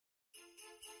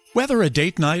Whether a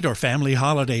date night or family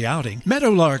holiday outing,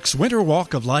 Meadowlark's Winter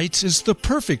Walk of Lights is the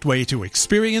perfect way to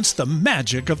experience the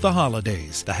magic of the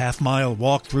holidays. The half-mile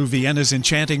walk through Vienna's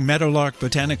enchanting Meadowlark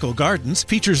Botanical Gardens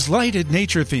features lighted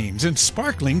nature themes and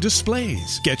sparkling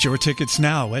displays. Get your tickets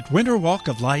now at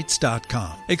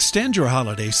winterwalkoflights.com. Extend your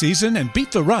holiday season and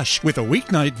beat the rush with a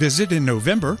weeknight visit in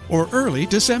November or early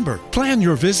December. Plan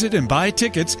your visit and buy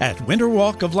tickets at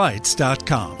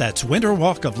winterwalkoflights.com. That's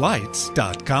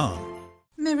winterwalkoflights.com.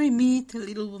 Merry Meet,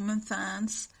 Little Woman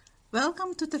fans.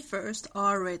 Welcome to the first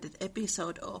R-rated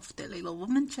episode of the Little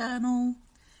Woman channel.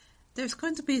 There's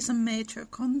going to be some major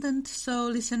content, so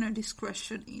listener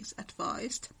discretion is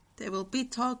advised. There will be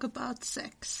talk about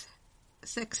sex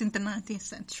in the 19th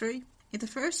century. In the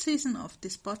first season of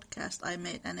this podcast, I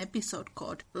made an episode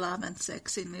called Love and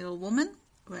Sex in Little Woman,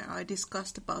 where I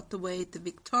discussed about the way the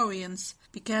Victorians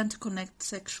began to connect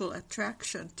sexual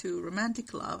attraction to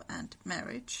romantic love and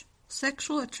marriage.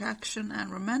 Sexual attraction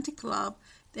and romantic love,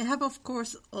 they have of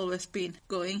course always been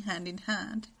going hand in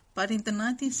hand. But in the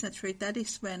 19th century, that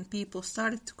is when people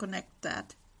started to connect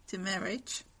that to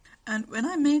marriage. And when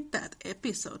I made that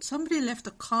episode, somebody left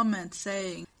a comment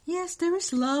saying, yes, there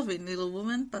is love in Little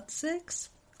Woman, but sex?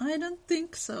 I don't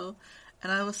think so. And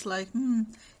I was like,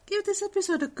 give this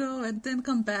episode a go and then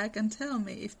come back and tell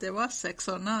me if there was sex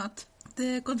or not.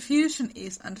 The confusion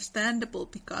is understandable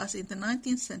because in the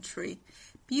 19th century,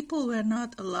 people were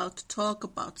not allowed to talk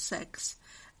about sex.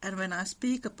 And when I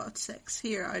speak about sex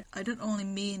here, I don't only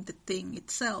mean the thing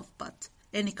itself, but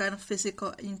any kind of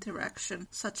physical interaction,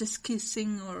 such as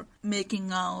kissing or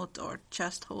making out or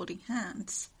just holding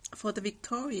hands. For the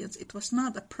Victorians, it was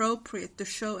not appropriate to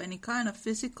show any kind of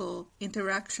physical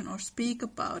interaction or speak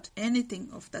about anything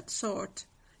of that sort.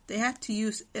 They had to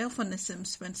use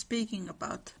euphemisms when speaking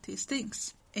about these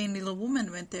things. In Little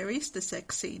Woman, when there is the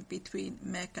sex scene between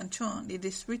Meg and John, it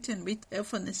is written with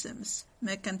euphemisms.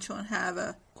 Meg and John have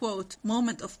a, quote,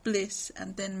 moment of bliss,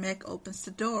 and then Meg opens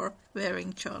the door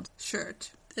wearing John's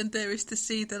shirt. Then there is the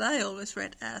scene that I always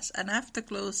read as an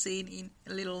afterglow scene in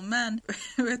Little Man,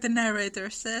 where the narrator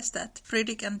says that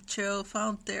Frederick and Jo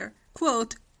found their,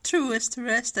 quote, truest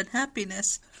rest and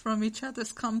happiness from each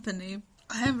other's company.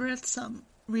 I have read some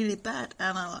really bad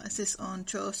analysis on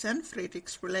Jo's and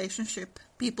Friedrich's relationship.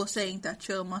 People saying that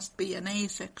Jo must be an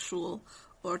asexual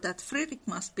or that Friedrich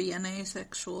must be an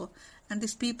asexual, and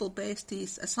these people base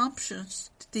these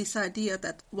assumptions to this idea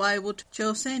that why would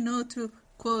Jo say no to,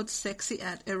 quote, sexy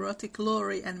and erotic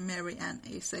Laurie and marry an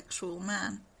asexual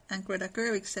man? And Greta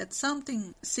Gerwig said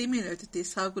something similar to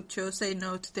this. How could Jo say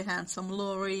no to the handsome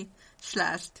Laurie /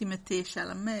 Timothée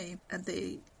Chalamet? And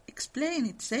they explain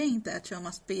it saying that Jo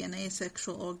must be an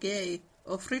asexual or gay,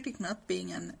 or Friedrich not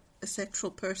being a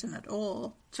sexual person at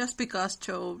all, just because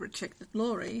Jo rejected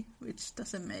Laurie, which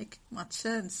doesn't make much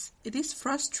sense. It is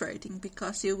frustrating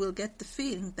because you will get the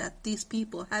feeling that these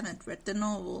people haven't read the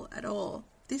novel at all.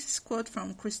 This is a quote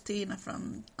from Christina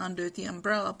from Under the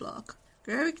Umbrella blog.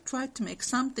 Gerwig tried to make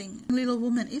something Little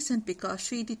Woman isn't because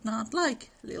she did not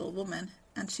like Little Woman,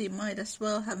 and she might as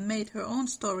well have made her own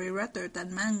story rather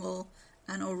than mangle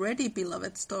an already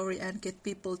beloved story and get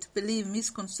people to believe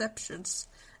misconceptions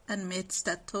and myths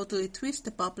that totally twist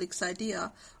the public's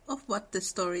idea of what the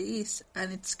story is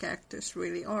and its characters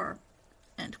really are.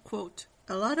 End quote.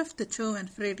 A lot of the Jo and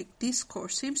Frederick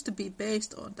discourse seems to be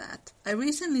based on that. I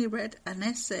recently read an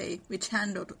essay which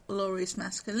handled Laurie's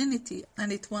masculinity,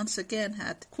 and it once again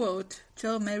had, quote,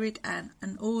 Jo married an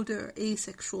older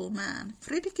asexual man.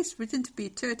 Frederick is written to be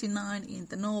 39 in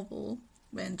the novel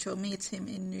when Jo meets him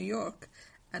in New York,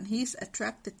 and he's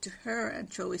attracted to her and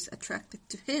Jo is attracted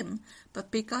to him,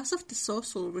 but because of the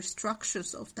social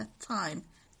restrictions of that time,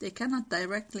 they cannot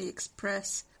directly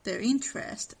express their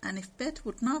interest, and if Beth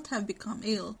would not have become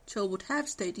ill, Jo would have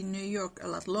stayed in New York a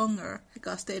lot longer,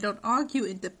 because they don't argue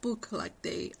in the book like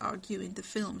they argue in the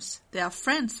films. They are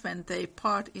friends when they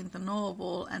part in the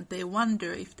novel, and they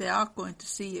wonder if they are going to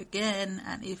see again,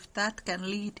 and if that can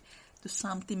lead to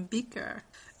something bigger.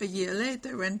 A year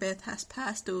later, when Beth has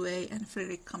passed away and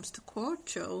Frederick comes to court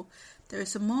Jo, there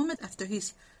is a moment after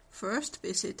his first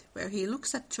visit where he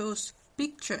looks at Jo's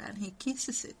picture and he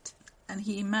kisses it. And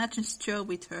he imagines Jo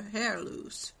with her hair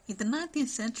loose. In the 19th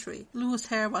century, loose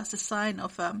hair was a sign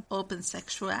of open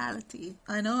sexuality.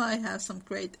 I know I have some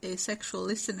great asexual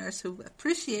listeners who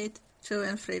appreciate Jo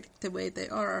and Frederick the way they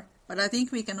are, but I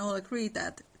think we can all agree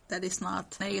that that is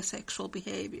not asexual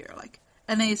behavior. Like,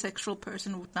 an asexual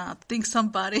person would not think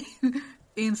somebody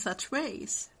in such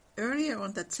ways. Earlier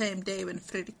on that same day when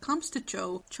Frederick comes to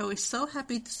Jo, Jo is so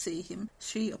happy to see him.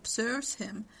 She observes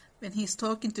him when he's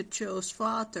talking to Jo's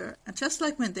father, and just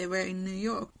like when they were in New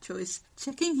York, Jo is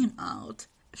checking him out,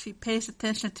 she pays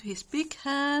attention to his big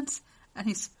hands and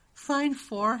his fine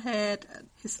forehead and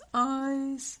his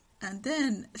eyes. And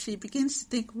then she begins to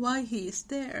think why he is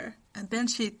there. And then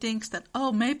she thinks that,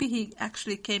 oh, maybe he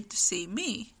actually came to see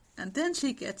me. And then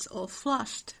she gets all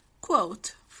flushed.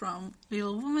 Quote from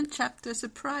Little Woman chapter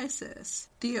Surprises.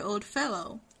 Dear old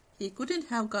fellow, he couldn't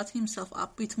have got himself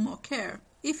up with more care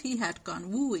if he had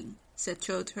gone wooing, said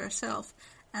Jo to herself.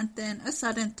 And then a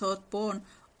sudden thought born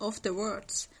of the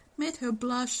words made her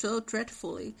blush so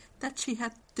dreadfully that she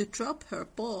had to drop her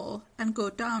ball and go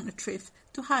down a drift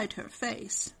to hide her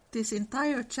face. This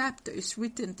entire chapter is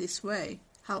written this way,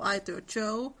 how either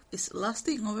Jo is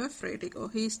lusting over Fredrik or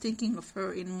he is thinking of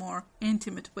her in more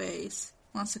intimate ways.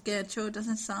 Once again, Jo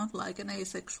doesn't sound like an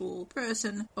asexual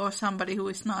person or somebody who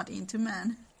is not into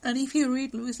men. And if you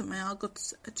read Louisa May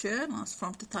Alcott's journals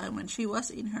from the time when she was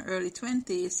in her early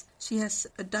 20s, she has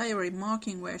a diary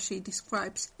marking where she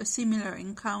describes a similar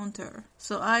encounter.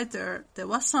 So either there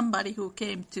was somebody who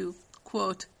came to,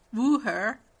 quote, woo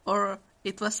her, or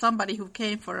it was somebody who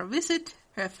came for a visit,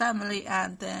 her family,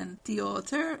 and then the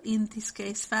author, in this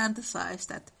case, fantasized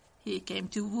that he came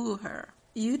to woo her.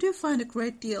 You do find a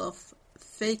great deal of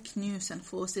fake news and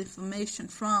false information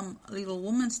from Little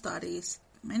Woman studies,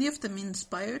 many of them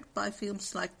inspired by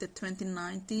films like the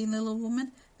 2019 Little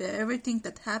Woman, where everything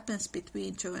that happens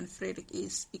between Jo and Fredrik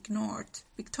is ignored.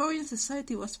 Victorian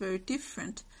society was very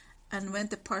different, and when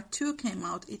the part 2 came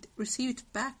out, it received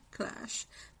backlash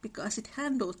because it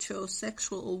handled Jo's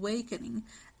sexual awakening,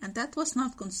 and that was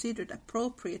not considered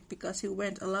appropriate because he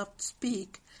weren't allowed to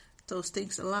speak those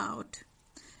things aloud.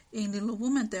 In Little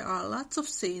Woman there are lots of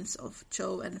scenes of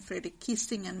Jo and Fredrik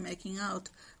kissing and making out,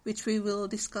 which we will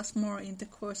discuss more in the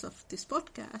course of this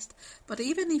podcast. But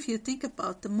even if you think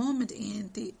about the moment in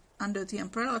the Under the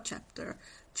Umbrella chapter,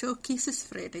 Jo kisses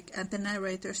Fredrik and the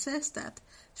narrator says that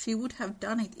she would have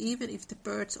done it even if the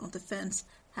birds on the fence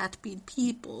had been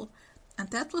people. And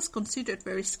that was considered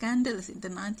very scandalous in the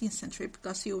 19th century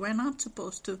because you were not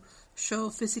supposed to show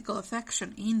physical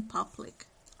affection in public.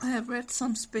 I have read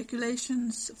some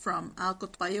speculations from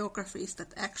Alcott biographies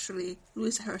that actually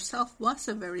Louisa herself was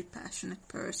a very passionate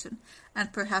person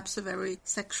and perhaps a very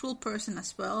sexual person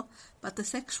as well, but the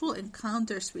sexual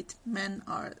encounters with men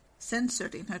are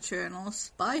censored in her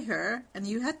journals by her, and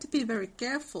you had to be very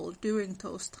careful during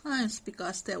those times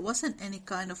because there wasn't any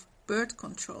kind of birth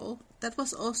control. That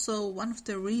was also one of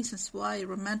the reasons why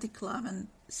romantic love and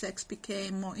sex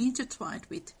became more intertwined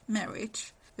with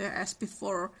marriage, whereas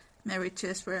before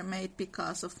marriages were made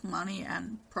because of money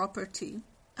and property.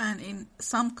 And in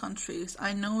some countries,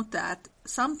 I know that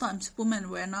sometimes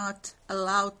women were not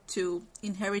allowed to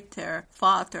inherit their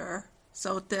father,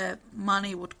 so the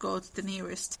money would go to the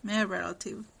nearest male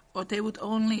relative, or they would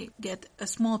only get a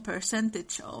small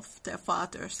percentage of their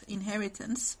father's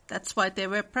inheritance. That's why they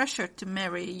were pressured to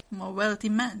marry more wealthy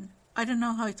men. I don't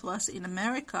know how it was in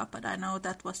America, but I know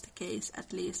that was the case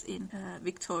at least in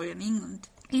Victorian England.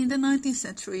 In the 19th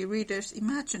century, readers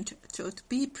imagined Jo to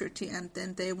be pretty, and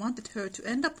then they wanted her to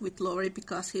end up with Laurie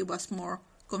because he was more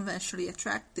conventionally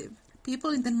attractive.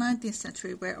 People in the 19th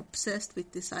century were obsessed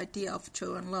with this idea of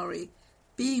Jo and Laurie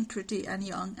being pretty and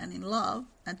young and in love,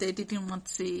 and they didn't want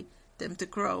to see them to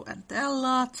grow. And there are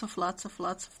lots of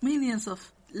millions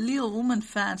of Little Woman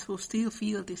fans who still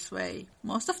feel this way.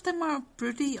 Most of them are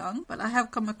pretty young, but I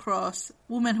have come across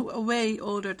women who are way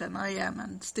older than I am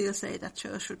and still say that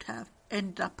Jo should have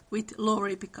ended up with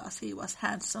Laurie because he was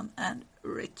handsome and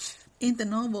rich. In the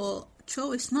novel,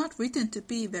 Jo is not written to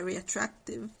be very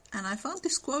attractive, and I found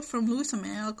this quote from Louisa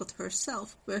May Alcott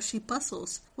herself, where she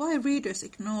puzzles why readers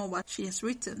ignore what she has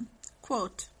written.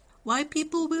 Quote, "Why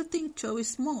people will think Jo is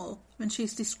small when she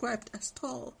is described as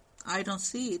tall? I don't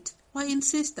see it. Why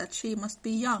insist that she must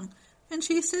be young when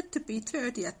she is said to be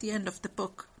 30 at the end of the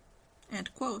book?"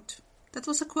 End quote. That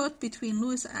was a quote between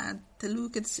Louisa and the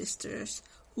Lucan sisters,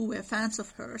 who were fans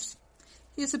of hers.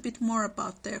 Here's a bit more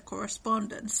about their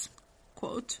correspondence.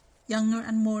 Quote, "Younger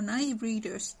and more naive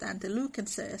readers than the Lucan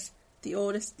says, the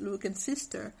oldest Lucan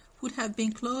sister would have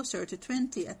been closer to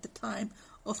 20 at the time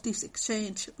of this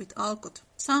exchange with Alcott,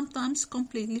 sometimes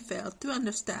completely failed to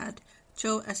understand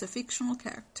Jo as a fictional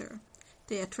character.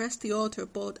 They address the author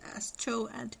both as Jo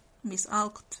and Miss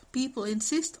Alcott. People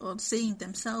insist on seeing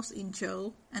themselves in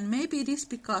Jo, and maybe it is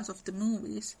because of the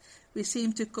movies. We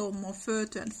seem to go more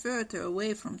further and further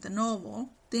away from the novel.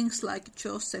 Things like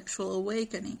Jo's sexual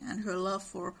awakening and her love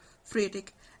for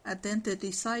Fredrik, and then the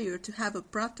desire to have a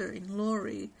brother in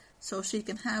Laurie, so she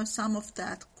can have some of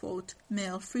that, quote,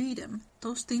 male freedom.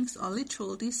 Those things are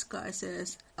literal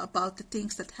disguises about the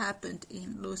things that happened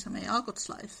in Louisa May Alcott's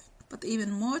life. But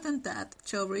even more than that,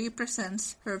 Jo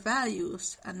represents her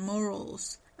values and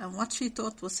morals and what she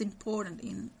thought was important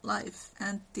in life,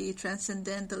 and the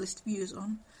transcendentalist views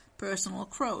on personal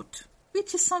growth,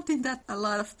 which is something that a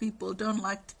lot of people don't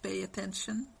like to pay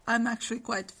attention. I'm actually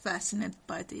quite fascinated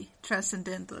by the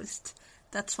transcendentalists.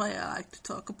 That's why I like to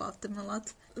talk about them a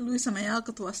lot. Louisa May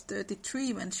Alcott was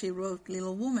 33 when she wrote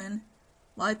Little Woman.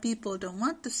 Why people don't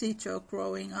want to see Jo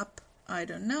growing up, I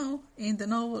don't know. In the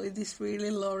novel it is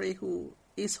really Laurie who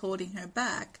is holding her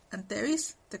back, and there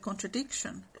is the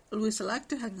contradiction. Louisa liked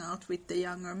to hang out with the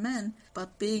younger men,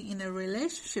 but being in a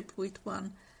relationship with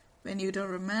one when you don't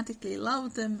romantically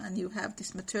love them and you have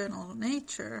this maternal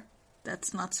nature,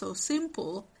 that's not so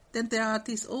simple. Then there are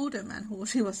these older men who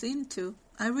she was into.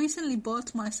 I recently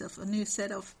bought myself a new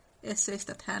set of essays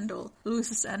that handle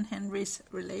Louisa's and Henry's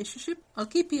relationship. I'll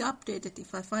keep you updated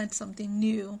if I find something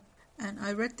new. And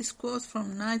I read this quote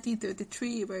from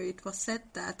 1933 where it was said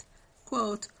that,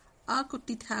 quote, Alcott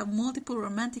did have multiple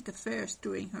romantic affairs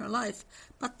during her life,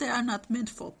 but they are not meant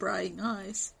for prying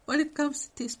eyes. When it comes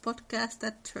to this podcast,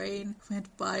 that train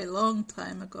went by a long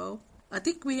time ago. I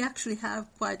think we actually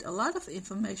have quite a lot of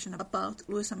information about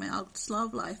Louisa May Alcott's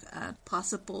love life and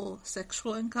possible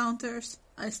sexual encounters.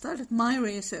 I started my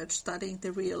research studying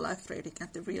the real-life Fredrik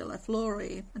and the real-life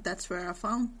Laurie, and that's where I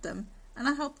found them. And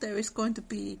I hope there is going to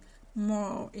be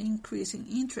more increasing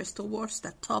interest towards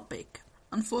that topic.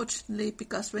 Unfortunately,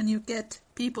 because when you get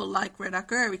people like Greta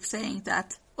Gerwig saying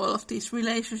that all of these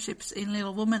relationships in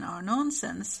Little Woman are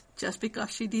nonsense, just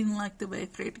because she didn't like the way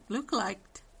Fredrik looked like,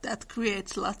 that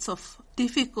creates lots of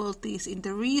difficulties in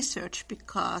the research,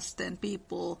 because then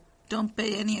people don't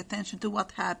pay any attention to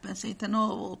what happens in the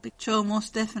novel. Jo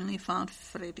most definitely found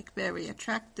Fredrik very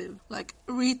attractive. Like,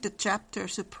 read the chapter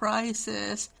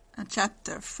Surprises and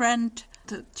chapter Friend,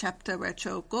 the chapter where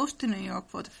Jo goes to New York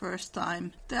for the first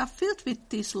time. They are filled with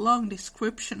this long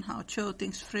description how Jo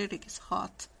thinks Fredrik is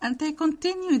hot. And they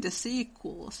continue the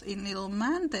sequels. In Little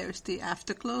Man there's the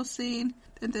afterglow scene,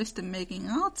 then there's the making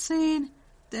out scene,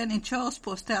 then in Jo's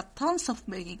post there are tons of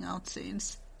making out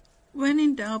scenes. When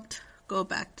in doubt, go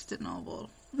back to the novel.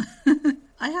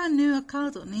 I have a new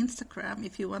account on Instagram.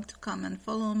 If you want to come and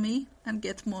follow me and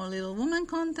get more Little Woman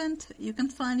content, you can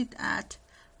find it at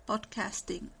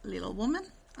Podcasting Little Woman.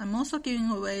 I'm also giving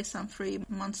away some free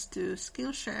months to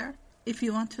Skillshare. If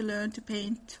you want to learn to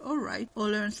paint or write or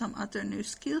learn some other new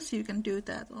skills, you can do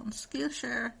that on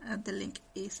Skillshare, and the link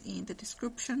is in the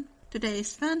description.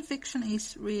 Today's fanfiction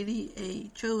is really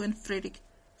a Jo and Fredrik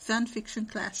fanfiction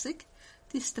classic.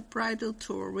 This is the Bridal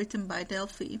tour written by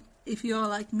Delphi. If you are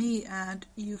like me and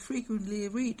you frequently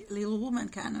read Little Woman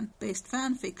canon-based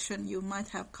fanfiction, you might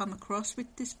have come across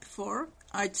with this before.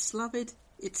 I just love it.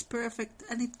 It's perfect,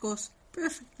 and it goes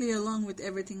perfectly along with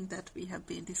everything that we have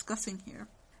been discussing here.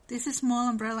 This is Small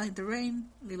Umbrella in the Rain,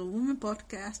 Little Woman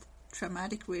podcast,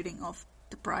 dramatic reading of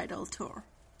the Bridal tour.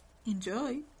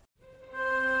 Enjoy!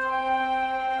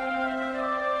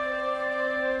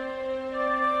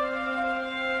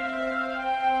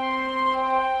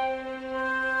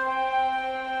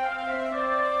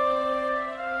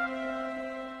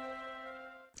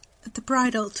 The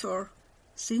Bridal tour.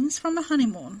 Scenes from a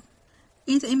honeymoon.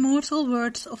 In the immortal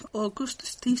words of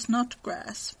Augustus T.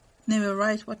 Snodgrass, never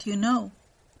write what you know.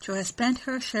 Jo has spent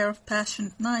her share of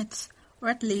passionate nights, or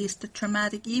at least the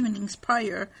dramatic evenings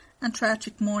prior and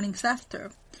tragic mornings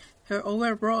after. Her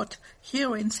overwrought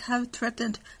heroines have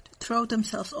threatened to throw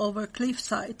themselves over cliff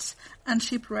sides and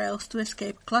ship rails to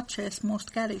escape clutches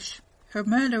most caddish. Her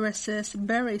murderesses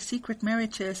bury secret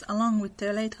marriages along with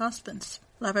their late husbands.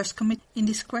 Lovers commit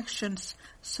indiscretions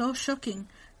so shocking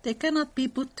they cannot be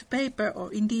put to paper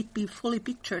or indeed be fully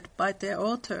pictured by their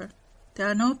author. There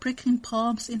are no prickling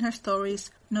palms in her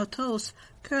stories, no toes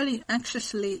curling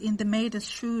anxiously in the maiden's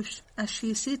shoes as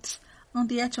she sits on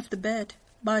the edge of the bed,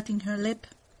 biting her lip.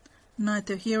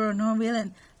 Neither hero nor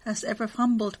villain has ever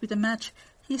fumbled with a match,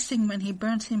 hissing when he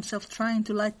burns himself trying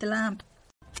to light the lamp.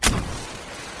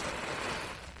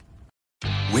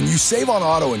 When you save on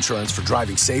auto insurance for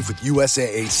driving safe with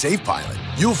USAA Safe Pilot,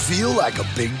 you'll feel like a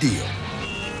big deal,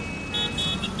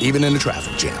 even in a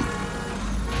traffic jam.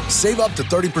 Save up to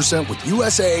 30% with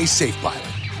USAA Safe Pilot.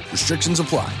 Restrictions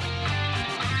apply.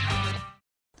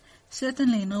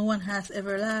 Certainly no one has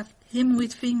ever laughed, him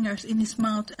with fingers in his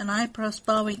mouth and eyebrows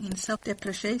bowing in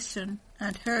self-depreciation,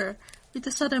 and her with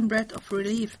a sudden breath of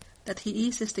relief that he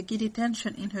eases the giddy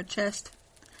tension in her chest.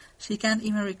 She can't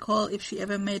even recall if she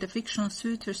ever made a fictional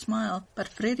suitor smile, but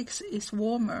Fredrik's is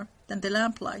warmer than the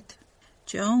lamplight.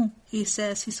 "Jo," he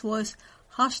says, his voice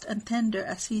hushed and tender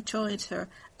as he joins her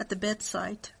at the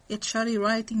bedside. It's shoddy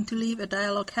writing to leave a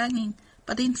dialogue hanging,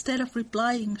 but instead of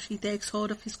replying, she takes hold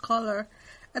of his collar.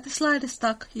 At the slightest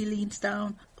tug, he leans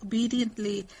down,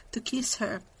 obediently, to kiss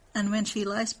her. and when she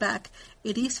lies back,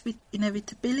 it is with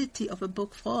inevitability of a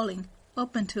book falling,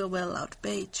 open to a well-out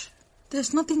page.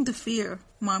 "There's nothing to fear,"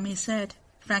 Mommy said,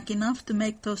 frank enough to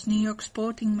make those New York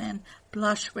sporting men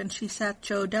blush when she sat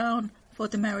Joe down for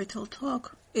the marital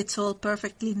talk. "It's all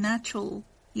perfectly natural.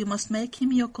 You must make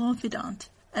him your confidant,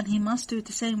 and he must do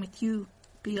the same with you.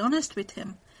 Be honest with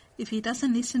him. If he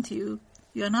doesn't listen to you,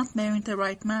 you are not marrying the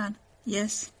right man."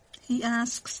 "Yes," he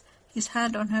asks, his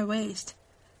hand on her waist.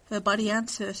 Her body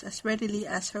answers as readily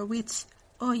as her wits.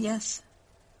 "Oh, yes."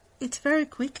 "It's very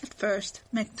quick at first,"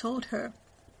 Meg told her,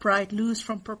 pried loose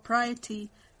from propriety,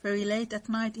 very late at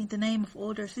night in the name of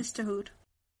older sisterhood.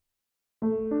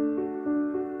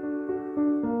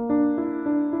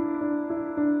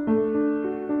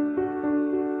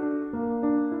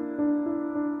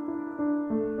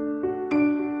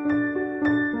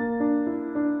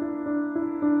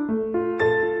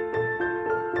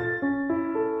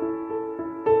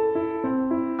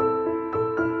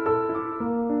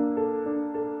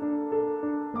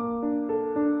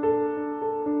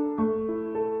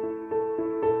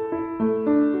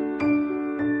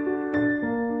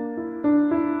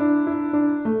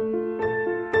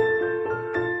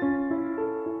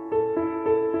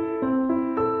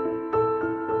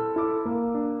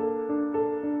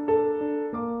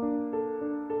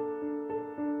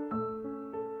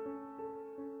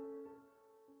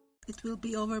 It will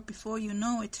be over before you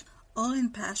know it, all in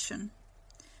passion.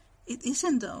 It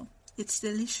isn't, though. It's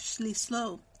deliciously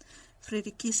slow.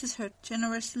 Freddy kisses her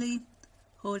generously,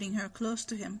 holding her close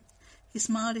to him. His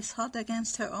mouth is hot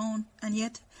against her own, and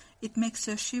yet it makes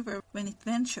her shiver when it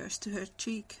ventures to her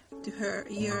cheek, to her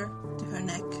ear, to her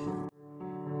neck.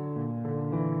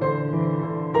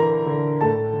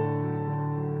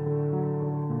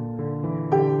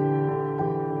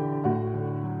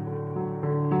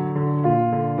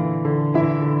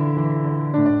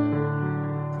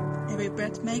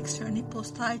 Makes her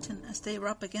nipples tighten as they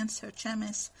rub against her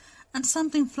chemise, and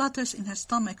something flutters in her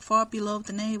stomach far below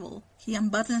the navel. He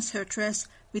unbuttons her dress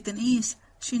with an ease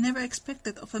she never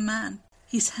expected of a man,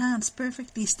 his hands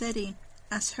perfectly steady,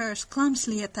 as hers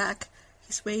clumsily attack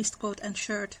his waistcoat and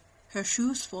shirt. Her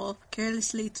shoes fall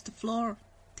carelessly to the floor.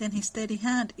 Then his steady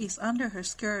hand is under her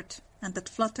skirt, and that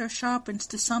flutter sharpens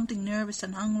to something nervous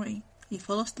and hungry. He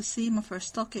follows the seam of her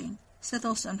stocking,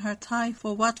 settles on her thigh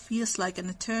for what feels like an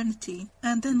eternity,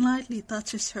 and then lightly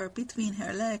touches her between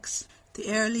her legs. The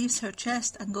air leaves her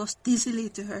chest and goes dizzily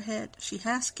to her head. She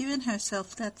has given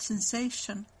herself that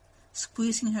sensation,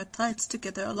 squeezing her tights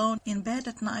together alone in bed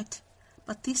at night.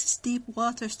 But this is deep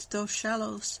waters to those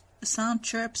shallows. A sound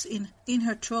chirps in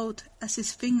her throat as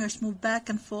his fingers move back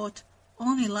and forth,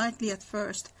 only lightly at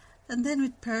first, and then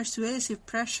with persuasive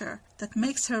pressure that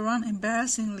makes her run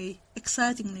embarrassingly,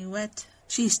 excitingly wet.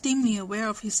 She is dimly aware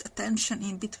of his attention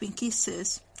in between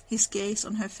kisses, his gaze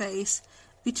on her face,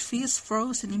 which feels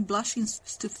frozen in blushing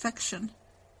stupefaction.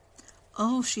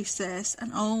 "Oh," she says,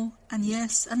 and "oh," and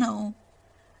 "yes," and "oh."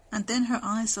 And then her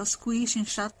eyes are squeezing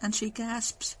shut, and she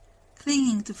gasps,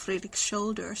 clinging to Frederick's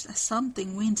shoulders as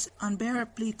something winds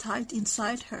unbearably tight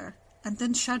inside her, and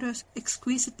then shudders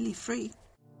exquisitely free.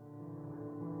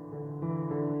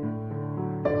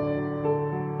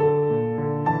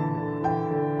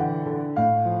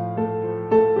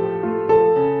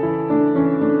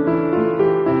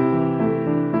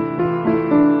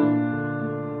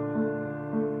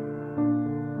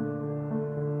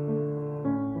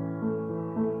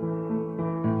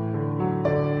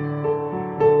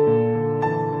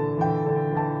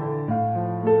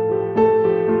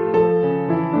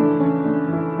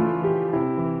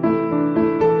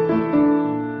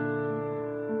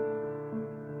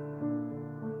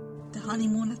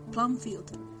 Honeymoon at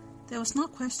Plumfield. There was no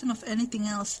question of anything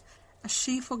else, as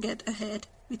she forget ahead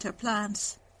with her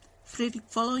plans, Frederick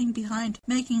following behind,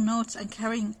 making notes and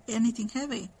carrying anything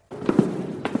heavy.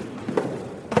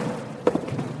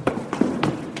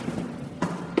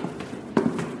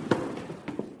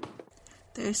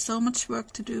 There is so much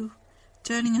work to do,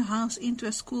 turning a house into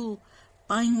a school,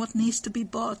 buying what needs to be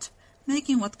bought,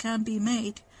 making what can be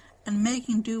made, and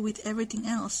making do with everything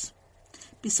else.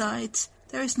 Besides,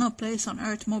 there is no place on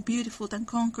earth more beautiful than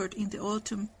Concord in the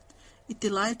autumn. It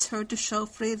delights her to show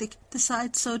Frederick the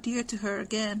sights so dear to her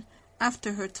again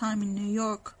after her time in New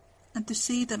York, and to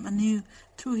see them anew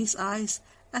through his eyes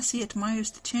as he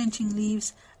admires the changing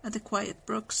leaves and the quiet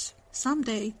brooks. Some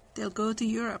day they'll go to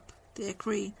Europe, they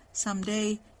agree. Some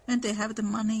day, when they have the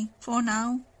money. For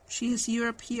now, she has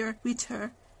Europe here with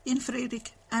her, in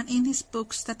Frederick, and in his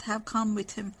books that have come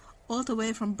with him all the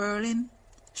way from Berlin.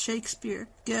 Shakespeare,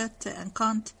 Goethe, and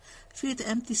Kant fill the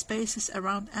empty spaces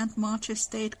around Aunt March's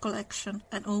state collection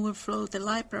and overflow the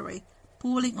library,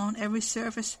 pooling on every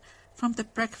surface from the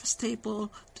breakfast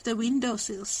table to the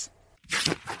windowsills,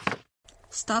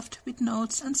 stuffed with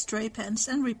notes and stray pens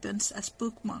and ribbons as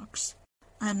bookmarks.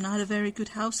 "I am not a very good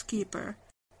housekeeper,"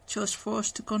 she was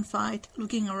forced to confide,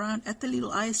 looking around at the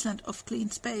little island of clean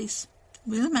space.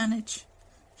 "We'll manage,"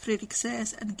 Fredrik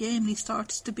says, and gamely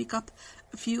starts to pick up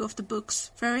a few of the books,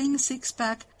 ferrying a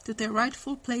six-pack to their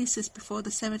rightful places before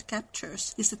the seventh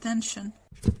captures his attention.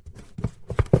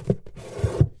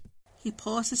 He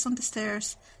pauses on the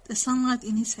stairs, the sunlight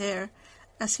in his hair,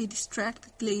 as he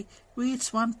distractedly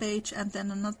reads one page and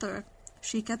then another.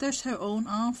 She gathers her own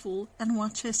armful and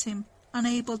watches him,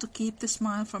 unable to keep the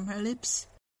smile from her lips.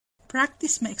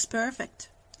 Practice makes perfect.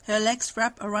 Her legs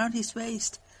wrap around his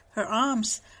waist, her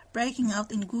arms breaking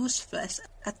out in gooseflesh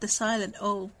at the silent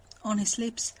O on his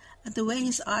lips and the way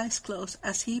his eyes close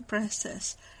as he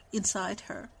presses inside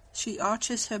her. She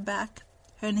arches her back,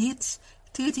 her knees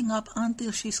tilting up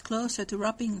until she's closer to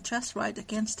rubbing just right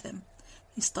against him.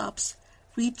 He stops,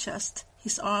 readjusts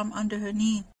his arm under her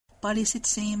knee. Bodies, it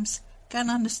seems, can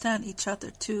understand each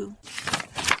other too.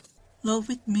 "Loaf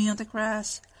with me on the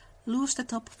grass. Loose the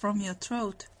top from your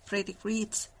throat," Fredrik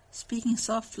reads, speaking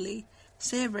softly,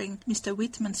 savoring Mr.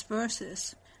 Whitman's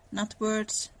verses. "Not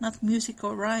words, not music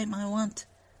or rhyme I want,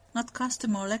 not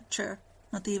custom or lecture,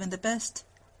 not even the best,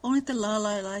 only the lull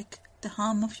I like, the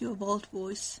hum of your vault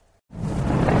voice."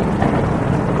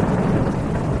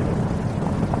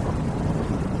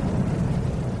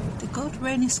 The cold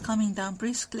rain is coming down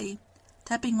briskly,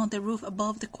 tapping on the roof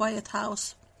above the quiet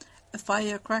house. A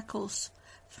fire crackles.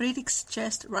 Fredrik's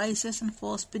chest rises and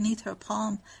falls beneath her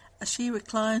palm as she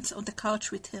reclines on the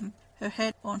couch with him, her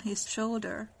head on his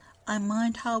shoulder. I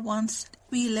mind how once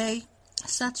we lay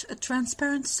such a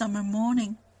transparent summer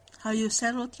morning, how you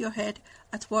settled your head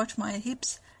athwart my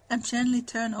hips and gently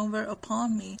turned over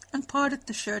upon me and parted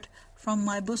the shirt from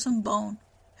my bosom bone.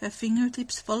 Her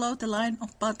fingertips follow the line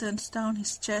of buttons down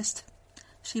his chest.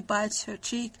 She bites her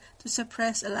cheek to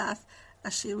suppress a laugh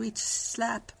as she reaches his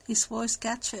lap. His voice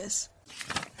catches.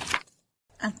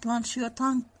 "And plunge your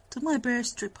tongue to my bare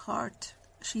strip heart."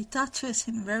 She touches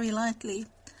him very lightly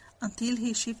until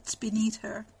he shifts beneath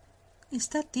her. "Is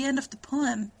that the end of the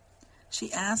poem?"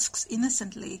 she asks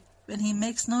innocently when he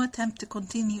makes no attempt to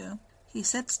continue. He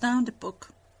sets down the book.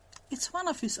 It's one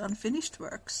of his unfinished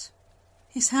works.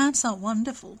 His hands are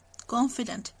wonderful,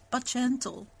 confident but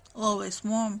gentle, always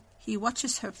warm. He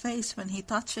watches her face when he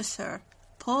touches her,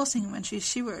 pausing when she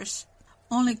shivers,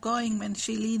 only going when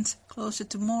she leans closer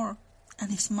to more,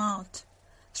 and his mouth.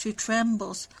 She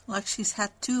trembles like she's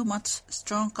had too much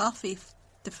strong coffee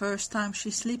the first time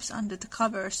she sleeps under the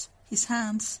covers. His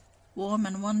hands, warm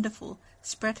and wonderful,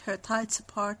 spread her tights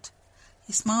apart.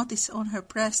 His mouth is on her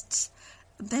breasts,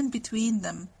 then between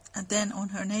them, and then on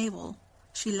her navel.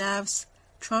 She laughs,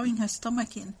 throwing her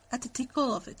stomach in at the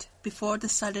tickle of it before the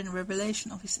sudden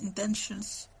revelation of his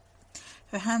intentions.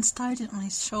 Her hands tighten on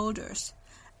his shoulders,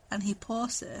 and he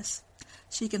pauses.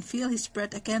 She can feel his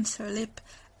breath against her lip,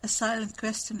 a silent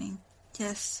questioning.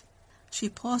 Yes. She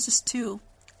pauses too,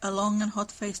 a long and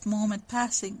hot-faced moment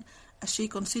passing as she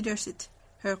considers it.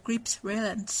 Her grip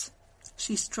relents.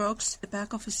 She strokes the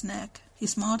back of his neck.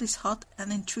 His mouth is hot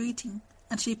and entreating,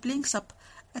 and she blinks up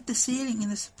at the ceiling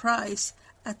in a surprise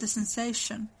at the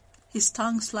sensation. His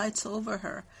tongue slides over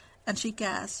her, and she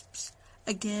gasps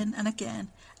again and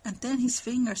again, and then his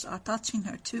fingers are touching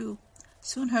her too.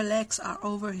 Soon her legs are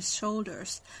over his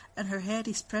shoulders, and her head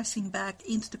is pressing back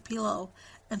into the pillow,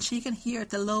 and she can hear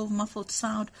the low muffled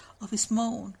sound of his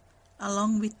moan,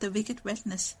 along with the wicked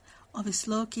wetness of his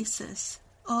slow kisses.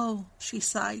 "Oh," she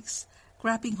sighs,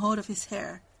 grabbing hold of his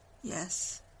hair.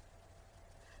 "Yes."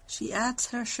 She adds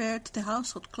her share to the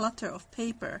household clutter of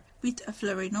paper with a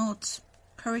flurry notes,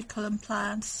 curriculum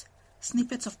plans,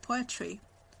 snippets of poetry,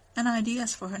 and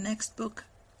ideas for her next book.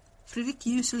 Fredrik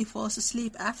usually falls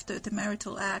asleep after the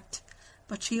marital act,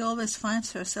 but she always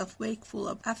finds herself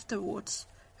wakeful afterwards,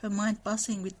 her mind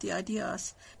buzzing with the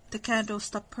ideas. The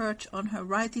candle-stub perch on her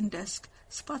writing desk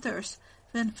sputters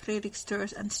when Fredrik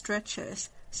stirs and stretches,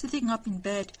 sitting up in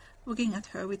bed, looking at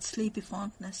her with sleepy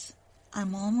fondness.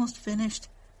 "I'm almost finished,"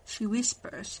 she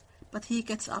whispers, but he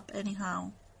gets up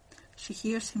anyhow. She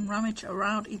hears him rummage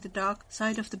around in the dark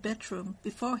side of the bedroom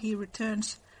before he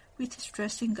returns with his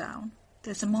dressing gown.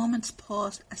 There's a moment's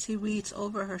pause as he reads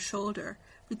over her shoulder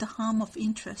with a hum of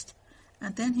interest,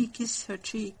 and then he kisses her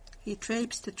cheek. He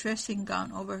drapes the dressing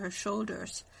gown over her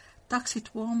shoulders, tucks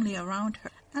it warmly around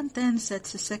her, and then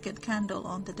sets a second candle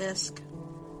on the desk.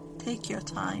 "Take your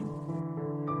time."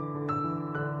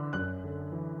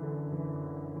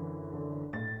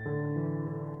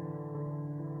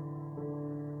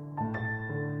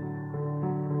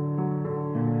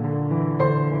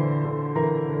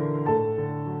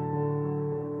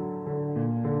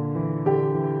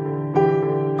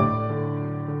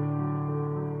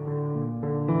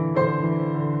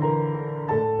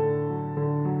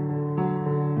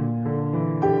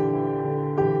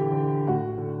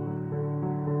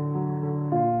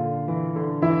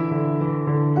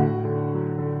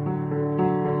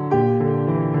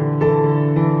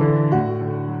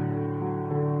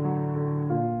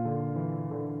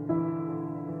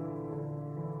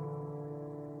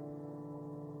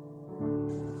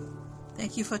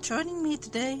 Thank you for joining me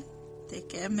today. Take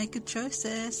care and make good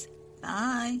choices.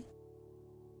 Bye.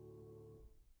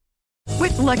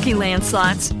 With Lucky Land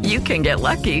Slots, you can get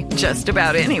lucky just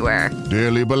about anywhere.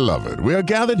 Dearly beloved, we are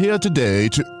gathered here today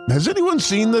to... Has anyone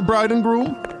seen the bride and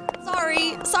groom?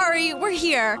 Sorry, we're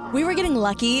here. We were getting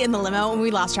lucky in the limo and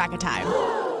we lost track of time.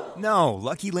 No,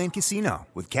 Lucky Land Casino,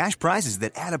 with cash prizes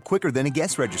that add up quicker than a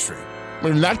guest registry.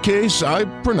 In that case, I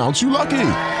pronounce you lucky.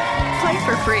 Play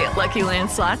for free at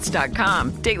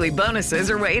LuckyLandSlots.com. Daily bonuses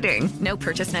are waiting. No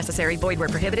purchase necessary. Void where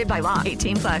prohibited by law.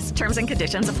 18+. Terms and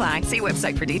conditions apply. See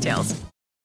website for details.